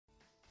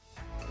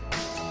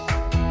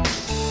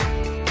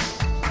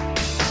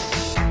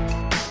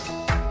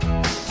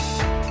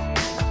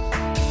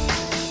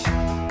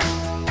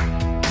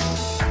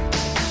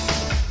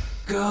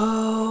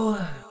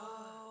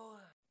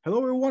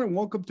and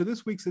welcome to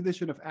this week's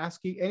edition of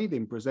Ask Me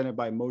Anything presented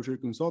by Moser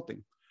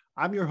Consulting.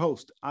 I'm your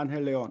host,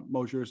 Angel Leon,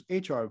 Moser's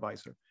HR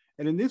advisor.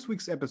 And in this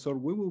week's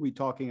episode, we will be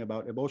talking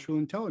about emotional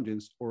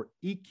intelligence, or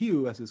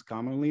EQ as is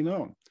commonly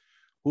known.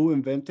 Who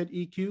invented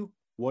EQ?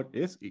 What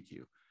is EQ?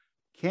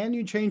 Can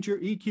you change your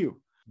EQ?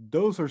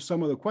 Those are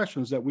some of the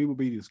questions that we will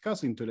be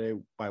discussing today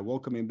by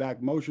welcoming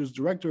back Moser's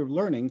Director of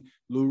Learning,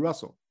 Lou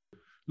Russell.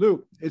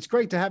 Lou, it's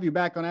great to have you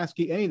back on Ask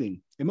Me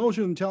Anything.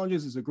 Emotional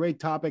intelligence is a great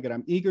topic, and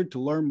I'm eager to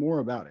learn more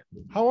about it.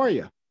 How are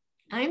you?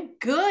 I'm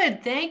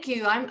good, thank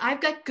you.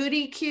 I've got good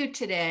EQ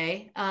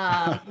today.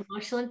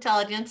 Emotional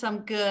intelligence, I'm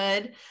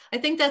good. I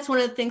think that's one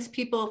of the things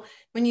people,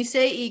 when you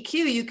say EQ,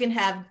 you can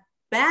have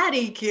bad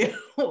EQ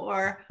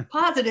or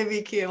positive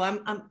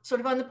EQ. I'm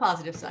sort of on the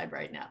positive side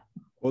right now.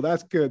 Well,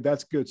 that's good.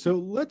 That's good. So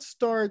let's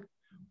start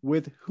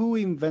with who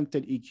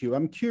invented EQ.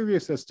 I'm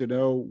curious as to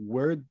know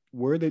where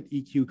did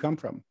EQ come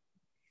from?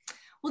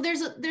 Well,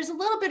 there's a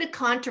little bit of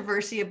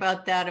controversy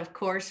about that, of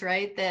course,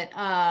 right?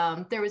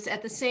 That there was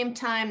at the same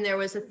time, there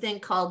was a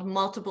thing called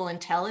multiple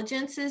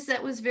intelligences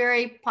that was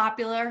very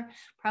popular,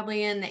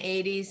 probably in the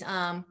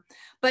 80s.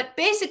 But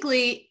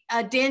basically,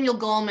 Daniel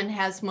Goleman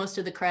has most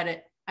of the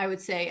credit, I would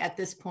say, at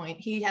this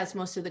point. He has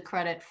most of the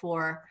credit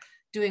for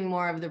doing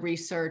more of the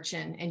research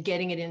and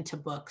getting it into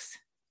books.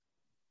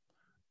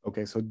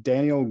 Okay, so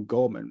Daniel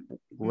Goleman,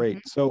 great.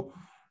 Mm-hmm. So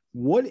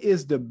what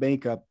is the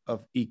makeup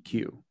of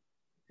EQ?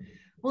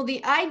 Well,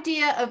 the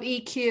idea of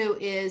EQ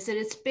is that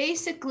it's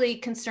basically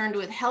concerned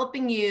with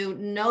helping you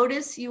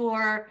notice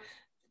your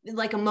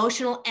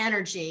emotional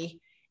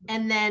energy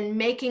and then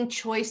making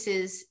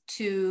choices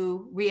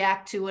to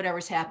react to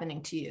whatever's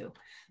happening to you.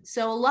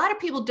 So a lot of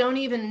people don't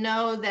even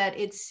know that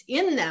it's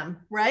in them,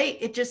 right?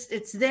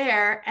 It's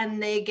there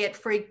and they get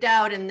freaked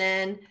out. And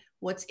then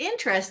what's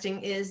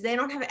interesting is they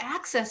don't have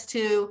access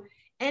to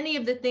any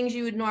of the things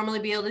you would normally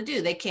be able to do.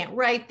 They can't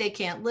write, they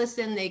can't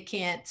listen, they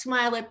can't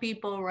smile at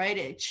people, right?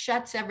 It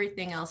shuts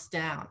everything else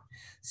down.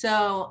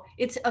 So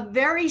it's a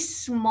very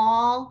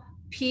small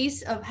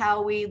piece of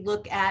how we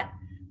look at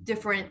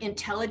different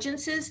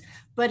intelligences,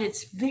 but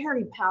it's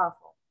very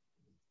powerful.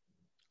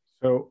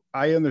 So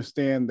I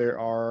understand there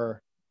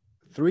are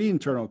three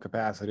internal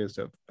capacities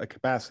of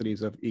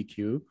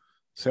EQ: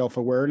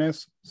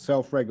 self-awareness,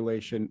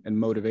 self-regulation, and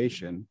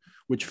motivation,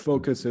 which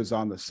focuses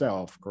on the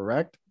self,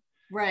 correct?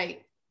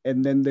 Right.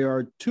 And then there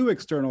are two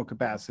external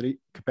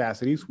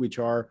capacities, which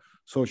are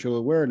social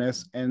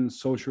awareness and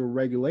social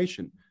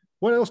regulation.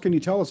 What else can you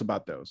tell us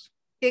about those?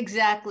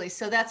 Exactly.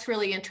 So that's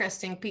really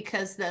interesting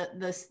because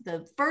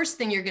the first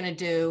thing you're going to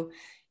do,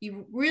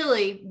 you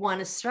really want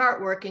to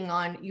start working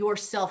on your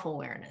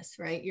self-awareness,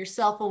 right? Your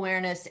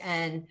self-awareness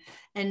and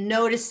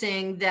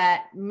noticing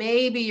that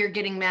maybe you're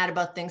getting mad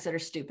about things that are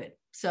stupid.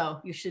 So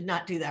you should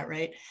not do that,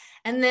 right?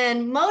 And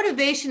then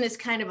motivation is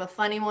kind of a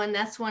funny one.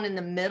 That's one in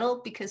the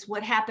middle, because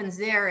what happens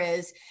there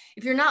is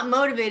if you're not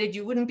motivated,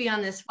 you wouldn't be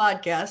on this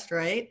podcast,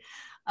 right?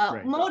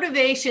 Right.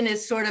 Motivation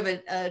is sort of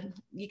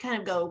you kind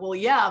of go, well,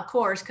 yeah, of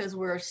course, because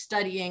we're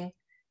studying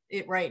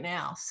it right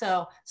now.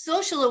 So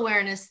social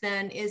awareness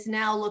then is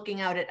now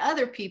looking out at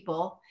other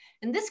people.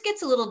 And this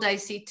gets a little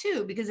dicey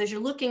too, because as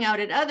you're looking out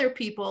at other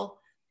people,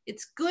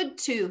 it's good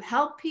to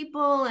help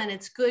people and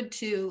it's good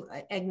to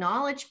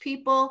acknowledge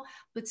people,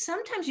 but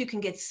sometimes you can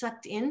get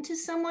sucked into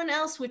someone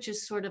else, which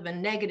is sort of a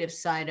negative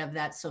side of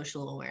that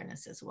social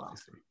awareness as well.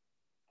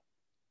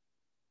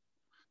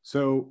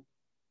 So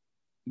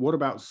what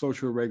about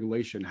social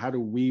regulation? How do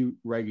we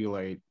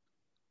regulate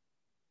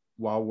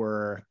while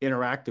we're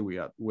interacting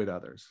with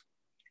others?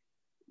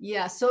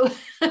 Yeah, so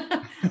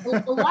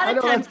a lot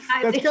of times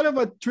that's kind of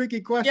a tricky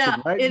question, yeah,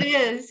 right? It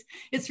is.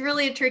 It's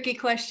really a tricky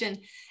question.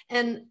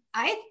 And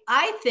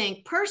I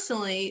think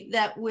personally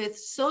that with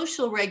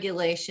social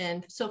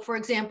regulation, so for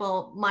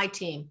example, my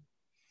team,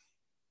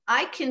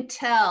 I can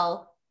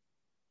tell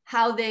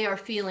how they are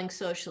feeling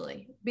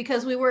socially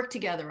because we work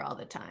together all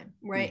the time,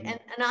 right? Mm-hmm.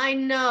 And I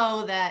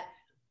know that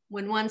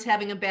when one's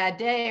having a bad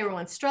day or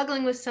one's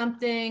struggling with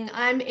something,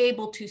 I'm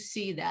able to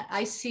see that.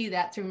 I see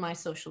that through my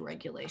social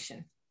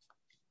regulation.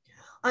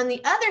 On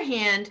the other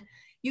hand,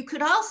 you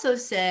could also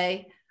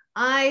say,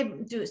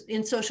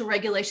 in social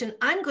regulation,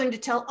 I'm going to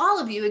tell all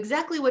of you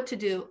exactly what to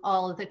do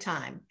all of the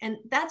time. And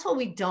that's what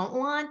we don't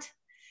want.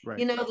 Right.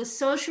 You know, the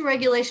social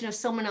regulation of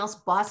someone else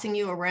bossing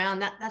you around,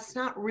 that's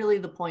not really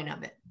the point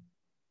of it.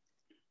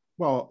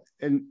 Well,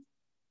 and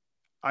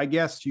I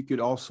guess you could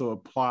also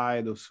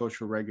apply the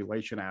social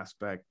regulation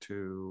aspect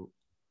to,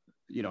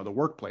 the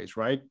workplace,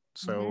 right?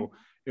 So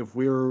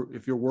mm-hmm.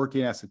 if you're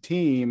working as a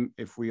team,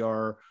 if we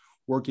are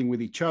working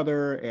with each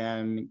other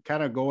and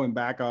kind of going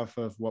back off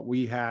of what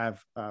we had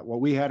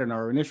in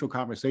our initial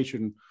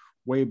conversation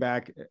way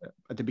back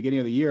at the beginning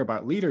of the year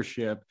about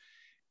leadership,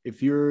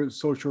 if you're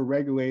social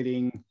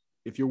regulating,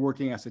 if you're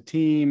working as a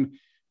team,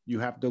 you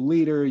have the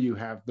leader, you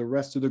have the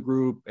rest of the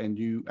group, and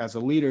you, as a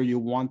leader, you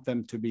want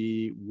them to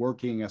be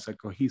working as a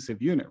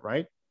cohesive unit,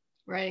 right?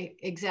 Right,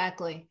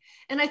 exactly.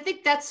 And I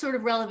think that's sort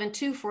of relevant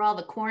too for all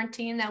the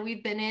quarantine that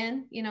we've been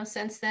in,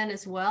 since then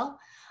as well.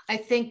 I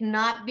think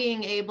not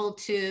being able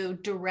to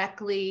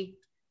directly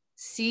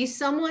see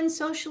someone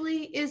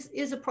socially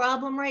is a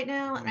problem right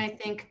now. And I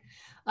think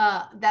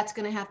that's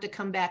going to have to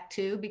come back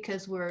too,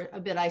 because we're a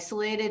bit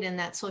isolated, and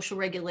that social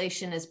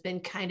regulation has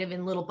been kind of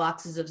in little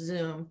boxes of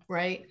Zoom,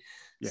 right?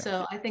 Yeah.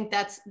 So I think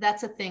that's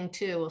a thing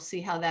too. We'll see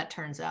how that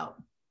turns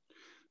out.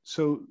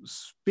 So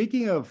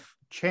speaking of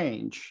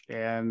change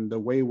and the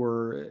way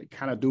we're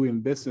kind of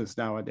doing business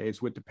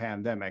nowadays with the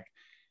pandemic,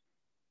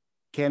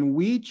 can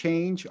we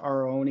change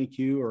our own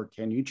EQ, or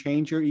can you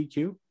change your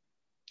EQ?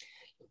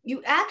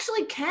 You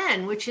actually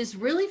can, which is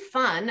really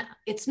fun.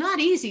 It's not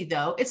easy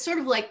though. It's sort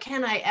of like,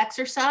 can I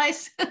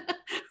exercise?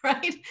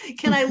 Right?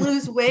 Can I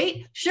lose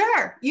weight?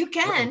 Sure, you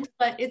can, right,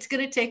 but it's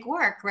going to take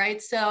work,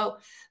 right? So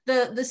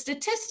the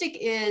statistic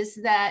is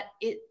that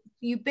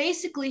you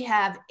basically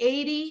have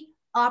 80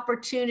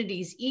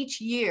 opportunities each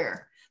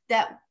year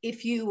that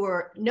if you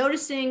were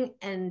noticing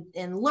and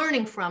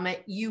learning from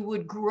it, you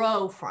would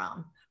grow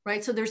from.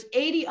 Right. So there's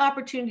 80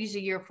 opportunities a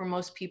year for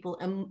most people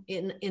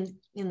in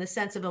the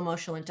sense of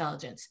emotional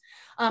intelligence.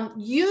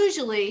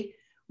 Usually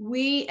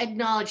we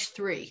acknowledge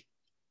 3.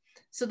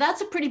 So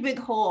that's a pretty big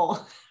hole,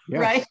 yes,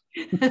 right?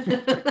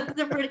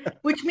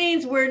 Which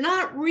means we're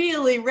not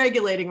really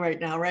regulating right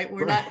now, right?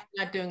 We're not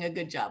doing a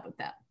good job with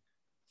that.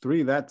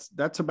 3, that's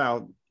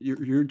about,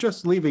 you're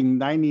just leaving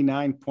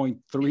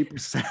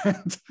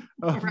 99.3%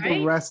 of right,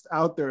 the rest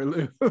out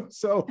there.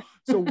 So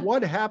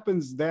what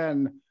happens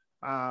then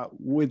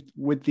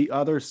with the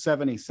other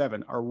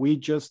 77? Are we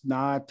just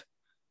not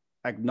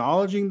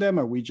acknowledging them?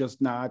 Are we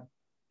just not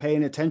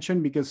paying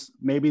attention because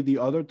maybe the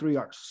other 3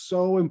 are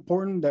so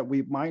important that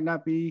we might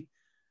not be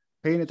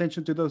paying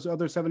attention to those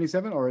other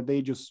 77? Or are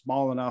they just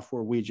small enough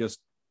where we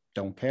just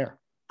don't care?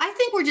 I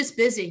think we're just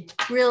busy,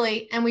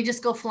 really, and we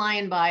just go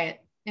flying by it.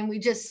 And we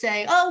just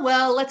say, oh,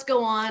 well, let's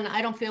go on.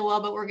 I don't feel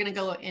well, but we're going to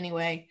go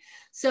anyway.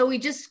 So we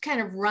just kind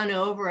of run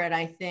over it,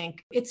 I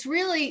think. It's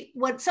really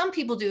what some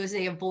people do is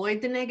they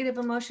avoid the negative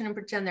emotion and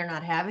pretend they're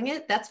not having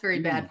it. That's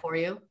very bad for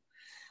you.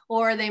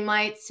 Or they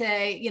might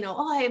say, you know,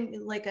 oh,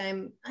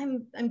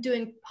 I'm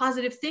doing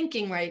positive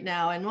thinking right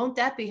now, and won't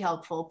that be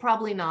helpful?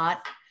 Probably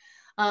not.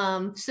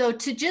 So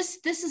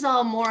this is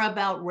all more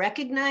about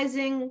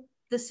recognizing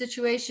the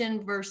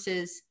situation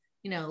versus,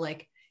 you know,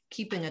 like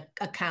keeping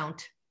a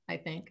count, I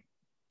think.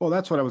 Well,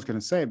 that's what I was going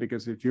to say,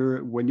 because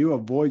when you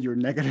avoid your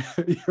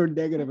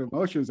negative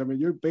emotions, I mean,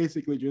 you're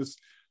basically just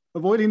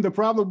avoiding the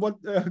problem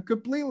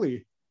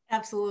completely.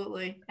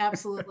 Absolutely.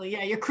 Absolutely.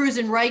 Yeah. You're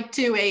cruising right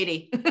to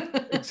 80.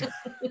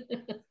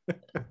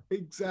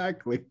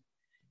 Exactly.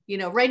 You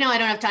know, right now I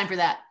don't have time for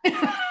that.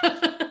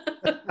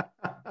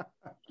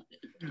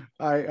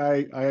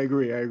 I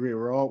agree.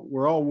 We're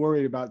all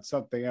worried about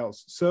something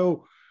else.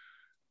 So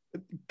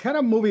kind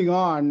of moving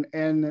on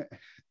and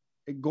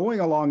going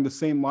along the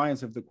same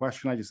lines of the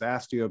question I just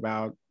asked you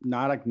about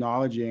not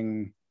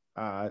acknowledging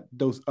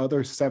those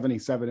other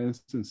 77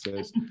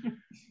 instances.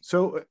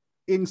 So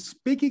in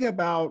speaking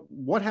about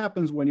what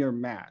happens when you're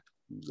mad,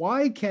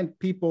 why can't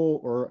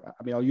people, or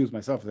I mean, I'll use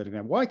myself as an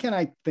example, why can't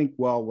I think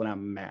well when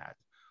I'm mad?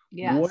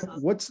 Yes.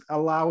 What's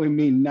allowing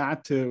me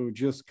not to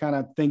just kind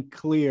of think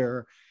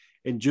clear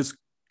and just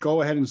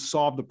go ahead and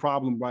solve the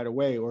problem right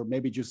away, or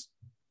maybe just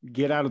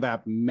get out of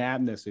that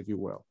madness, if you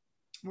will?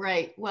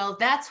 Right. Well,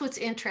 that's what's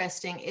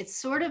interesting. It's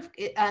sort of,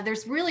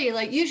 there's really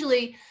like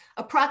usually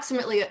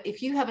approximately,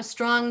 if you have a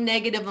strong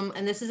negative,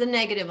 and this is a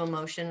negative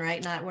emotion,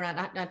 right? We're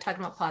not talking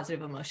about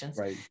positive emotions.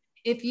 Right.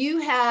 If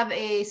you have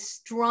a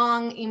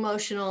strong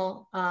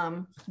emotional,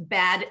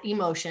 bad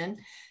emotion,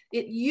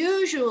 it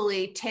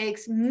usually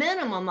takes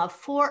minimum of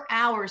 4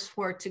 hours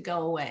for it to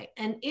go away.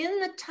 And in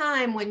the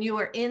time when you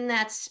are in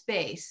that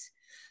space,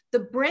 the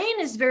brain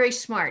is very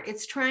smart.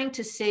 It's trying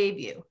to save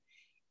you.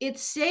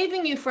 It's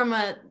saving you from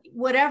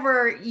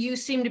whatever you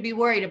seem to be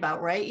worried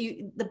about,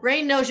 right? The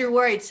brain knows you're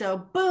worried.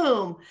 So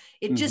boom,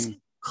 it just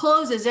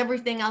closes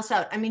everything else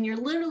out. I mean, you're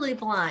literally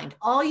blind.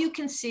 All you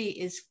can see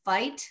is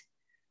fight,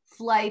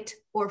 flight,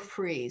 or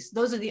freeze.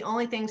 Those are the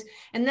only things.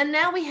 And then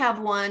now we have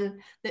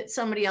one that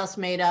somebody else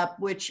made up,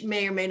 which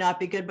may or may not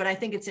be good, but I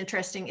think it's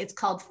interesting. It's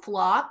called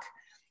flock,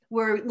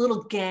 where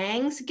little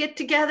gangs get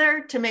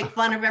together to make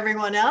fun of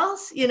everyone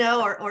else, you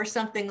know, or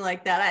something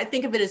like that. I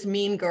think of it as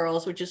Mean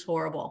Girls, which is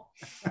horrible.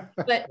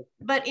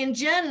 But in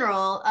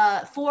general,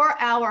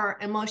 4-hour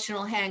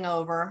emotional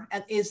hangover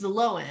is the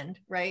low end,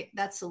 right?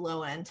 That's the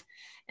low end.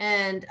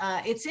 And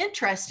it's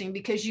interesting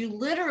because you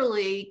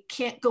literally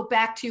can't go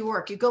back to your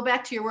work. You go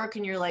back to your work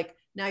and you're like,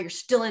 now you're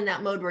still in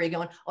that mode where you're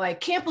going, oh, I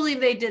can't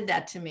believe they did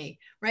that to me,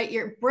 right?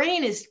 Your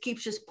brain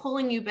keeps just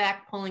pulling you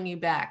back.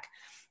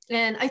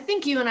 And I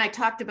think you and I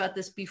talked about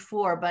this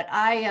before, but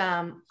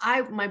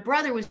my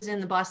brother was in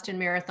the Boston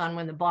Marathon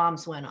when the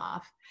bombs went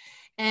off,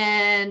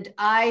 and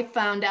I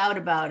found out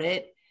about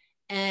it.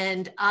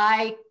 And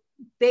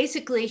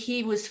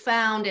he was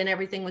found and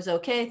everything was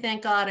okay.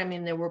 Thank God. I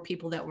mean, there were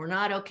people that were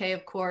not okay,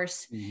 of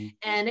course. Mm-hmm.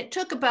 And it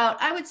took about,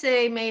 I would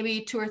say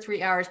maybe 2 or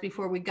 3 hours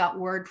before we got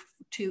word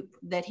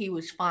that he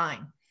was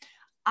fine.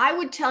 I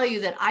would tell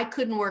you that I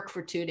couldn't work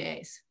for 2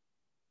 days.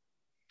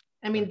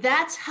 I mean,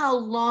 that's how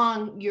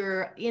long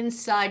you're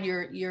inside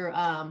your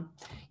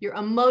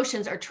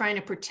emotions are trying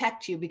to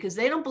protect you, because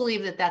they don't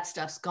believe that that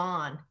stuff's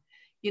gone,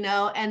 you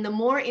know, and the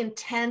more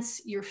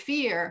intense your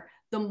fear,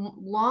 the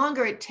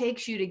longer it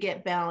takes you to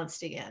get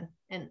balanced again.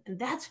 And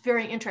that's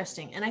very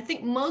interesting. And I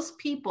think most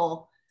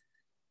people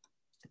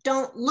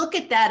don't look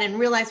at that and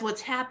realize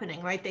what's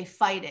happening, right? They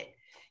fight it.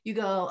 You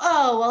go,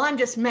 oh, well, I'm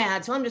just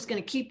mad, so I'm just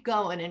going to keep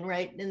going. And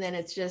right. And then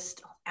it's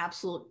just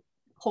absolute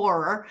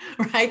horror,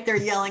 right? They're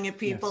yelling at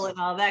people and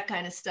all that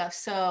kind of stuff.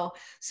 So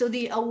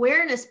the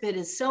awareness bit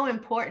is so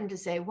important to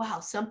say, wow,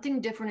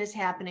 something different is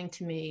happening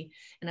to me,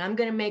 and I'm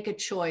going to make a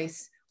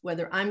choice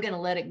whether I'm going to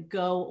let it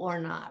go or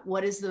not.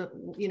 What is the,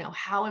 you know,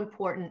 how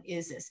important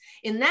is this?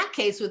 In that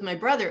case with my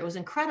brother, it was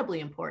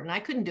incredibly important. I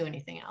couldn't do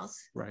anything else.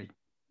 Right.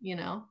 You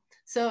know?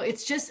 So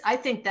it's just, I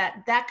think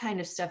that that kind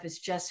of stuff is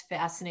just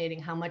fascinating,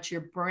 how much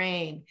your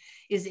brain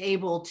is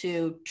able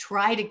to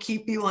try to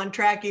keep you on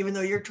track, even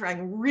though you're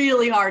trying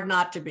really hard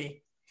not to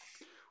be.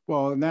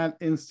 Well, in that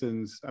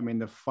instance, I mean,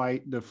 the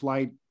flight,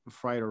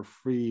 fight or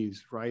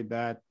freeze, right?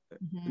 That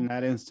in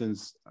that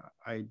instance,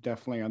 I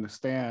definitely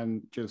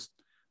understand just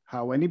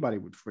how anybody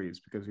would freeze,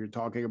 because you're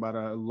talking about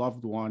a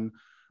loved one,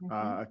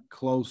 a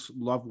close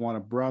loved one,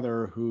 a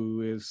brother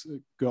who is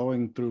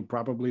going through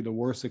probably the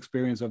worst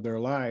experience of their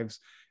lives,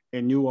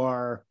 and you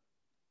are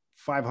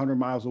 500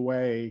 miles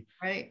away,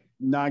 right?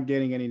 Not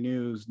getting any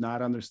news,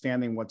 not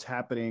understanding what's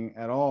happening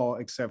at all,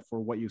 except for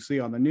what you see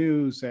on the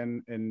news,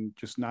 and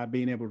just not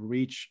being able to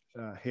reach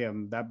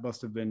him. That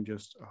must have been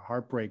just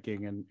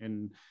heartbreaking.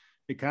 And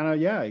it kind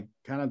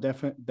of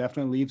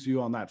definitely leaves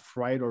you on that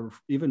fright or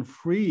even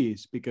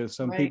freeze, because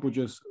some people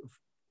just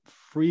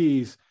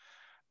freeze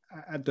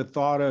at the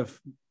thought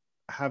of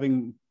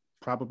having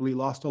probably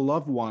lost a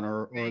loved one,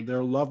 or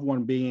their loved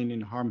one being in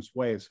harm's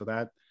way. So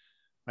that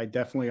I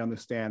definitely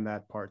understand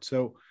that part.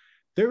 So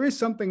there is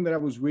something that I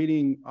was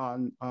reading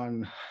on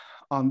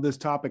this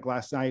topic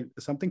last night,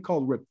 something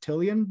called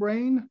reptilian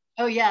brain.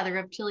 Oh yeah, the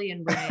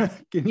reptilian brain.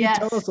 Can you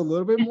tell us a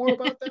little bit more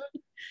about that?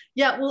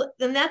 Yeah, well,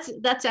 then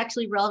that's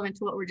actually relevant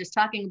to what we're just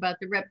talking about.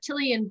 The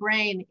reptilian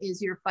brain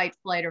is your fight,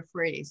 flight, or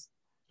freeze.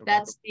 Okay.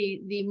 That's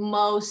the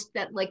most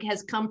that like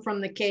has come from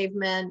the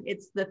cavemen.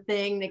 It's the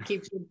thing that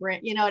keeps your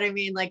brain, you know what I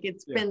mean? Like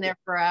it's been there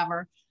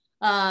forever.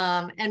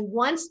 And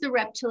once the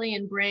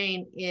reptilian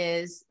brain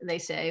is, they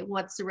say,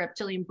 once the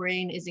reptilian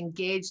brain is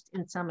engaged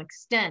in some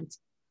extent,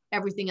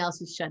 everything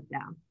else is shut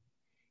down.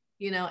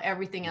 You know,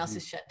 everything else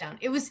is shut down.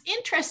 It was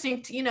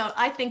interesting to, you know,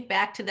 I think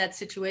back to that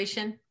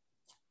situation.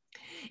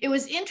 It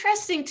was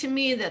interesting to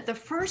me that the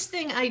first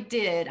thing I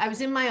did, I was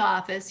in my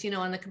office, you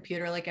know, on the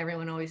computer, like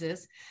everyone always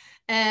is.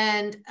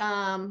 And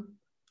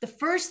the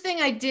first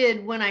thing I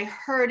did when I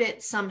heard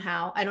it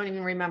somehow, I don't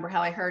even remember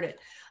how I heard it.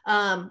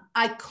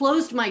 I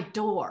closed my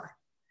door.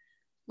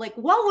 Like,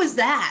 what was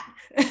that?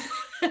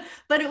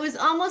 But it was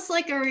almost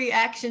like a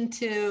reaction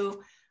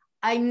to,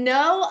 I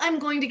know I'm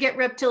going to get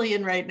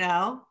reptilian right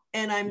now,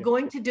 and I'm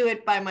going to do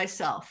it by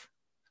myself.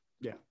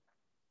 Yeah.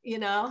 You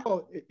know?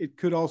 Well, it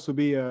could also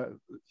be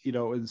you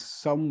know, in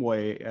some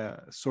way,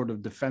 a sort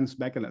of defense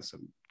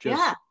mechanism,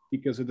 just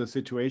because of the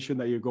situation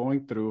that you're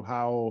going through,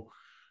 how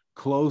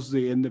close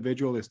the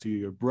individual is to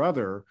your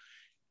brother.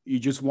 You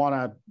just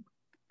want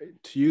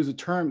to use a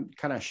term,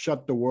 kind of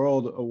shut the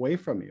world away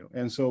from you.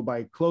 And so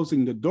by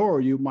closing the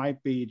door, you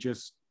might be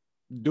just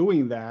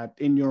doing that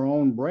in your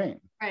own brain.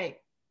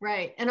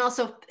 Right. And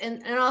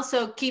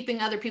also keeping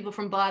other people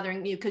from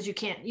bothering you, because you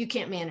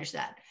can't manage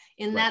that.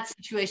 In that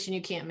situation,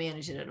 you can't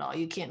manage it at all.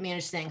 You can't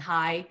manage saying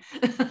hi,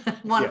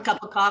 want a cup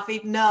of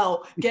coffee?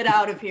 No, get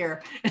out of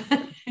here.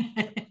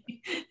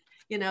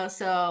 You know,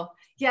 so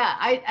yeah,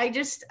 I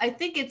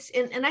think it's,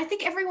 and I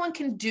think everyone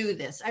can do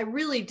this. I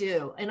really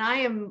do. And I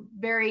am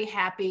very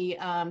happy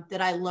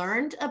that I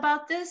learned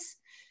about this,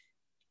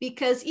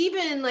 because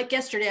even like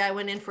yesterday, I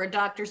went in for a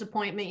doctor's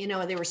appointment, you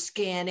know, they were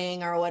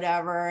scanning or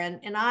whatever.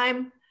 And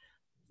I'm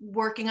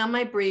working on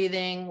my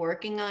breathing,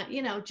 working on,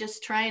 you know,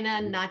 just trying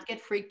to not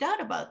get freaked out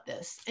about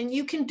this. And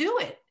you can do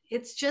it.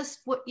 It's just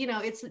what, you know,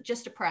 it's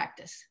just a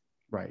practice.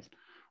 Right.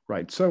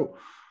 So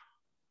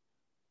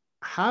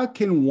how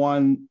can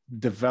one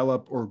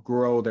develop or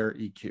grow their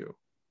EQ?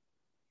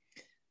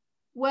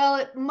 Well,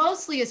 it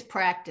mostly is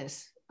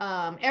practice.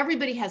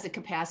 Everybody has a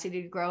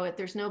capacity to grow it.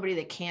 There's nobody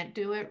that can't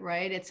do it,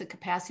 right? It's a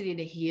capacity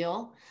to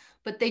heal,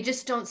 but they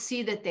just don't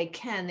see that they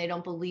can. They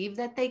don't believe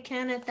that they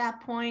can at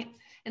that point.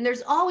 And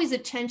there's always a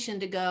tension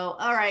to go,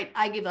 all right,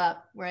 I give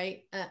up,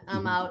 right?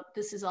 I'm out.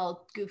 This is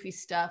all goofy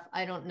stuff.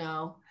 I don't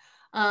know.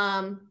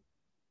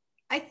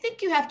 I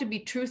think you have to be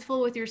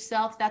truthful with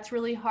yourself. That's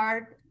really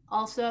hard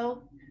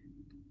also,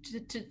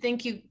 to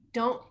think you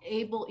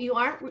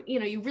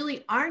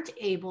really aren't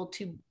able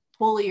to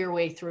bully your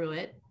way through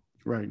it.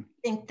 Right.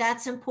 I think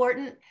that's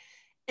important.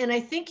 And I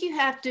think you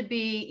have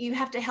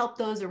to help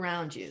those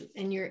around you.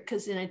 And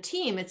because in a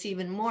team, it's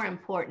even more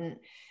important.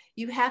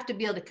 You have to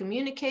be able to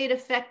communicate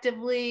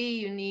effectively.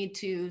 You need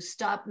to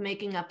stop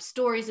making up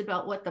stories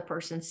about what the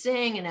person's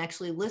saying and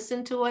actually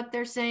listen to what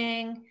they're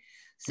saying.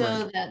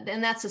 So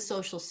and that's the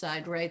social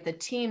side, right? The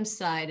team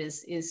side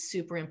is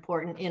super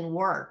important in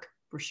work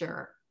for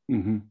sure.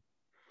 Mm-hmm.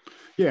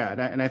 Yeah,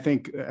 and I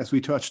think, as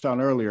we touched on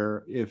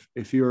earlier,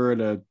 if you're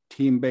in a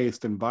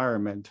team-based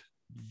environment,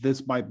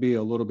 this might be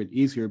a little bit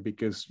easier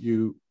because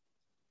you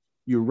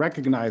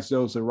recognize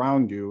those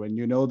around you, and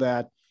you know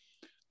that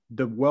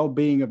the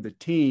well-being of the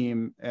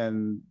team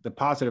and the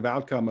positive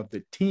outcome of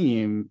the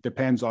team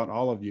depends on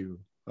all of you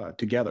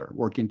together,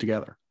 working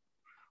together.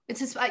 It's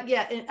just,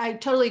 yeah, I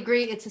totally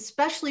agree. It's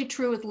especially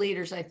true with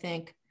leaders, I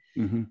think,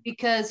 mm-hmm.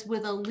 because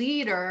with a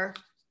leader,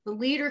 the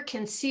leader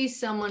can see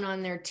someone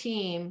on their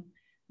team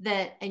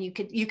that, and you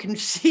can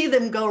see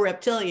them go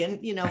reptilian,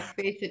 you know,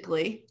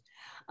 basically.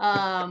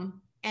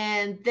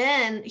 And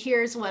then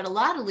here's what a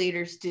lot of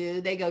leaders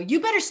do. They go, you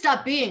better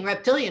stop being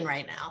reptilian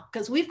right now,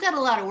 because we've got a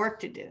lot of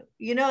work to do.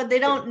 You know, they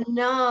don't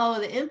know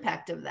the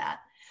impact of that.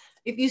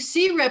 If you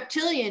see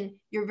reptilian,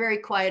 you're very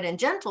quiet and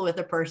gentle with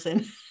a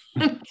person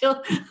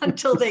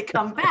until they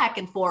come back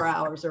in 4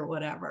 hours or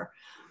whatever.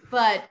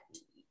 But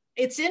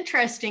it's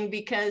interesting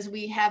because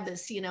we have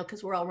this, you know,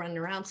 because we're all running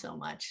around so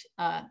much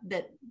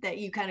that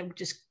you kind of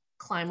just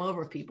climb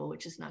over people,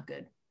 which is not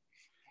good.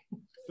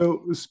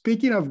 So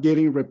speaking of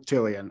getting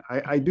reptilian,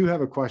 I do have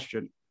a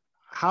question.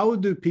 How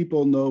do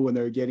people know when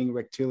they're getting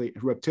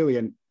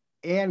reptilian,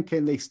 and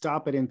can they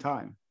stop it in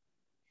time?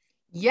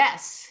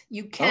 Yes,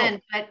 you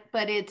can,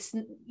 but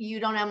you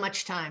don't have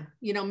much time,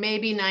 you know,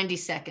 maybe 90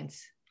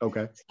 seconds.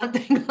 Okay.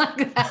 Something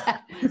like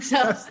that.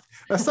 So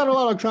that's not a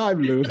lot of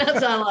time, Lou.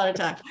 That's not a lot of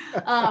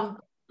time.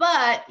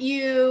 But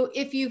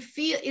if you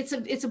feel,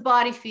 it's a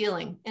body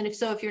feeling. And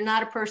if you're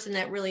not a person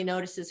that really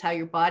notices how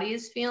your body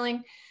is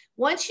feeling,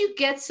 once you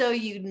get so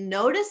you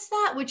notice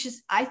that, which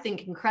is, I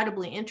think,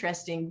 incredibly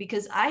interesting,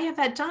 because I have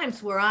had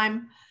times where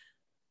I'm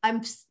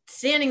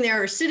standing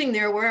there or sitting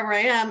there, wherever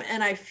I am,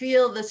 and I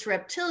feel this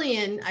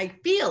reptilian, I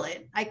feel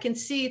it. I can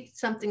see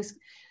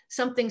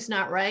something's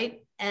not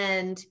right.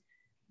 And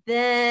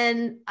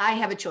then I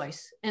have a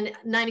choice in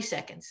 90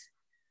 seconds.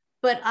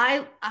 But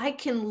I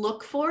can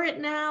look for it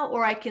now,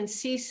 or I can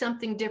see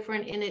something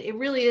different in it. It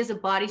really is a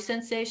body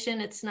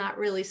sensation. It's not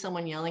really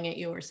someone yelling at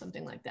you or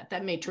something like that.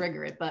 That may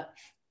trigger it, but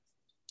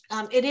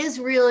it is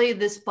really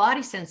this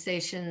body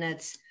sensation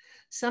that's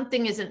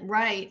something isn't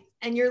right.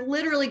 And you're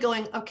literally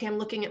going, okay, I'm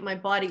looking at my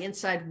body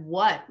inside.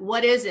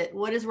 What is it?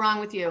 What is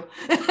wrong with you?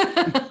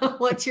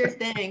 What's your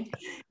thing?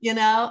 You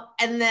know,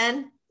 and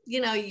then,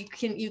 you know, you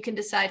can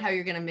decide how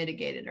you're going to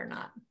mitigate it or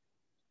not.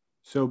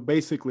 So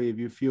basically, if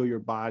you feel your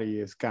body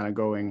is kind of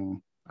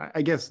going,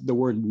 I guess the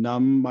word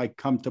numb might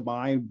come to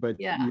mind, but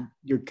yeah,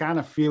 you're kind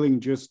of feeling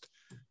just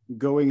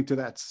going to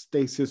that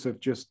stasis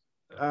of just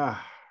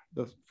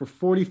for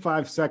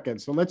 45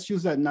 seconds. So let's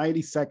use that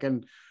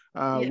 90-second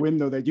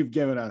window that you've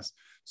given us.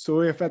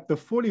 So if at the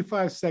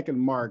 45-second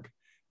mark,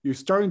 you're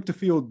starting to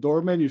feel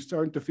dormant, you're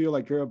starting to feel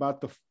like you're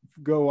about to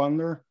go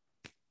under,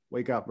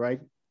 wake up, right?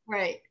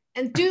 Right.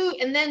 And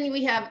then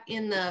we have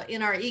in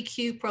our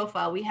EQ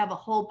profile, we have a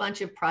whole bunch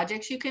of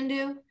projects you can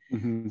do.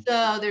 Mm-hmm.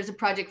 So there's a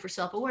project for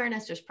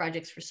self-awareness, there's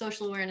projects for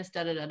social awareness,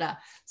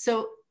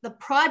 So the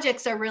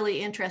projects are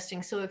really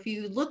interesting. So if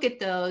you look at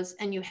those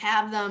and you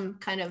have them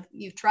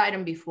you've tried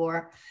them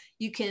before,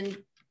 you can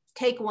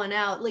take one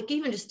out, like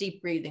even just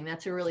deep breathing.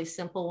 That's a really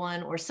simple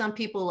one. Or some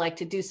people like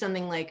to do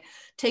something like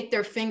take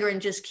their finger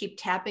and just keep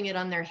tapping it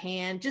on their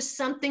hand, just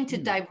something to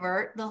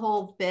divert the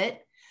whole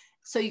bit.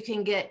 So you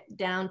can get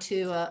down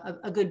to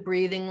a good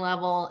breathing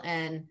level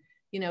and,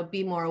 you know,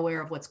 be more aware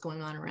of what's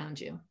going on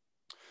around you.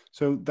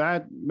 So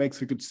that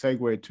makes a good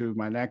segue to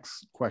my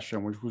next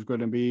question, which was going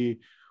to be,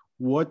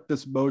 what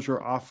does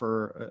Moser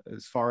offer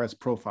as far as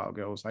profile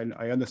goes?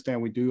 I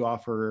understand we do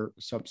offer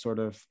some sort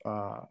of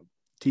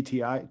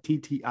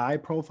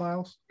TTI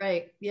profiles.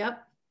 Right.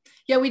 Yep.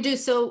 Yeah, we do.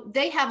 So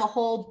they have a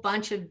whole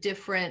bunch of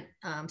different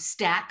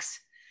stacks,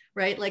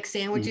 right? Like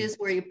sandwiches,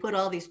 mm-hmm. where you put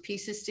all these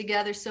pieces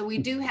together. So we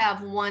do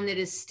have one that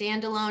is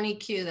standalone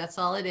EQ. That's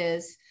all it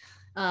is.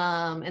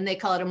 And they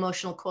call it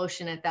emotional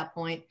quotient at that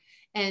point.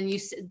 And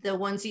the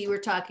ones that you were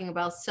talking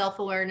about,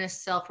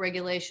 self-awareness,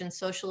 self-regulation,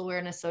 social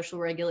awareness, social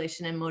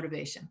regulation, and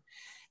motivation.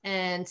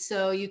 And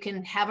so you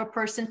can have a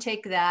person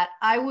take that.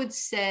 I would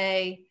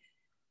say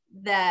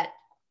that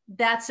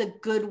that's a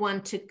good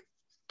one to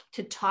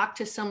talk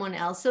to someone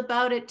else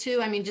about it too.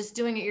 I mean, just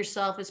doing it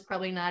yourself is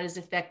probably not as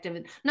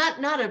effective.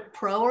 Not a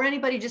pro or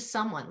anybody, just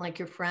someone like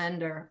your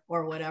friend or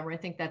whatever. I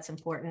think that's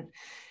important.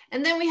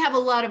 And then we have a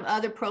lot of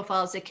other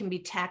profiles that can be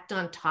tacked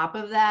on top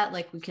of that.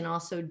 Like we can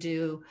also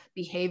do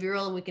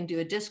behavioral, we can do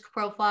a DISC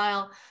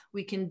profile,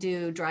 we can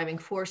do driving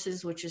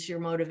forces, which is your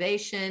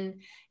motivation.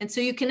 And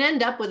so you can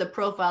end up with a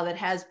profile that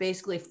has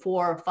basically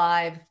 4 or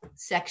 5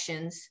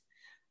 sections.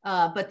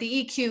 But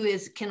the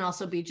EQ can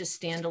also be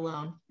just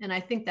standalone. And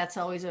I think that's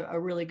always a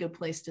really good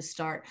place to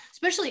start,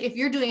 especially if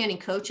you're doing any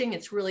coaching.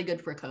 It's really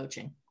good for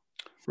coaching.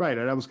 Right.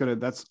 And I was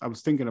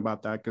thinking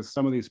about that, because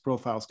some of these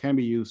profiles can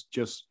be used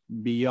just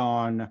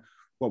beyond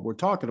what we're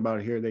talking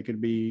about here. They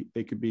could be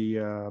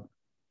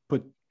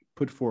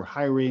put for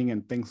hiring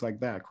and things like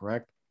that,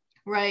 correct?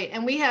 Right.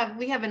 And we have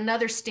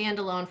another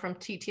standalone from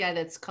TTI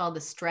that's called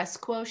the stress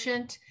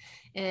quotient.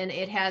 And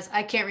it has,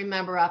 I can't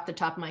remember off the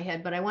top of my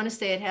head, but I want to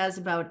say it has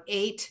about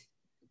 8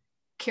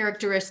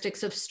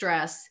 characteristics of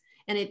stress.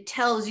 And it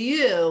tells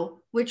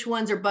you which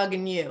ones are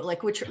bugging you,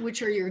 like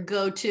which are your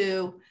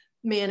go-to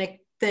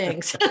manic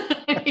things.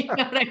 You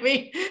know what I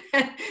mean?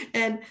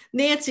 And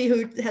Nancy,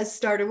 who has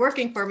started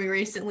working for me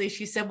recently,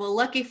 she said, well,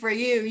 lucky for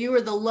you, you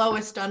were the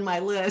lowest on my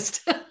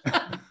list. I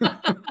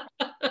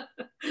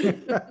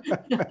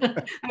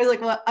was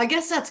like, well, I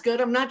guess that's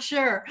good. I'm not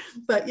sure.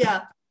 But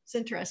yeah, it's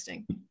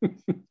interesting.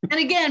 And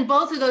again,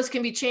 both of those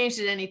can be changed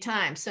at any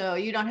time. So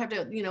you don't have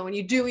to, when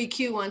you do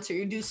EQ once or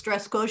you do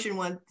stress quotient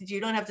once, you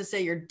don't have to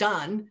say you're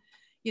done.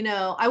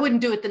 I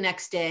wouldn't do it the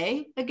next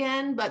day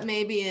again, but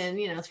maybe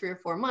in, 3 or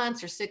 4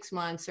 months or 6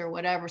 months or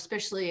whatever,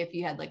 especially if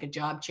you had like a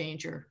job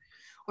change or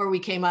we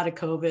came out of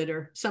COVID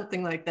or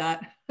something like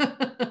that.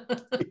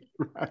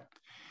 Right.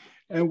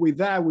 And with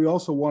that, we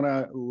also want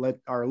to let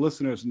our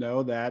listeners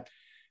know that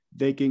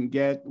they can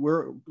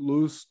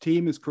Lou's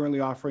team is currently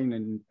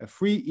offering a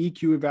free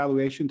EQ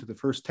evaluation to the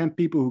first 10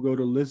 people who go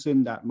to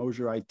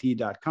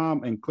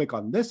listen.moserit.com and click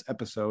on this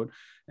episode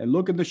and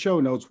look in the show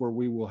notes where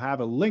we will have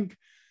a link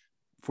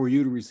for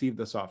you to receive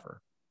this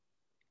offer.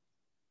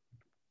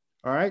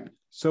 All right.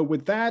 So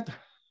with that,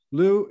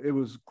 Lou, it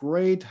was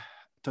great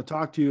to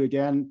talk to you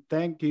again.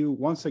 Thank you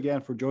once again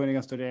for joining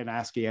us today and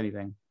asking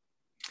anything.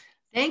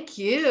 Thank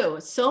you.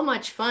 So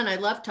much fun. I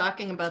love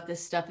talking about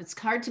this stuff. It's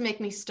hard to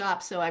make me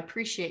stop, so I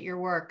appreciate your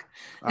work.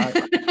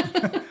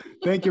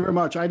 Thank you very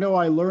much. I know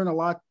I learned a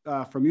lot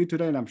from you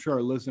today, and I'm sure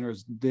our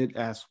listeners did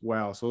as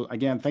well. So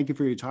again, thank you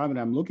for your time, and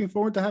I'm looking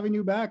forward to having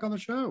you back on the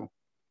show.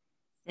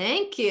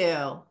 Thank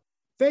you.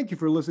 Thank you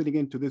for listening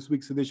in to this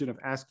week's edition of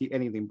Ask You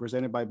Anything,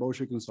 presented by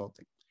Moser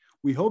Consulting.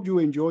 We hope you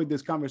enjoyed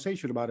this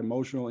conversation about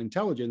emotional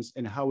intelligence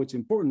and how it's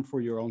important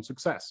for your own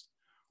success.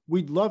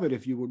 We'd love it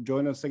if you would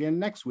join us again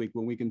next week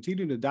when we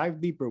continue to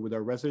dive deeper with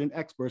our resident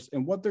experts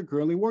and what they're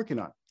currently working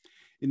on.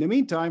 In the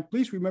meantime,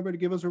 please remember to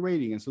give us a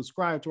rating and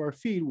subscribe to our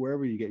feed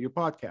wherever you get your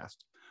podcast.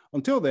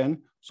 Until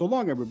then, so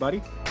long,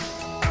 everybody.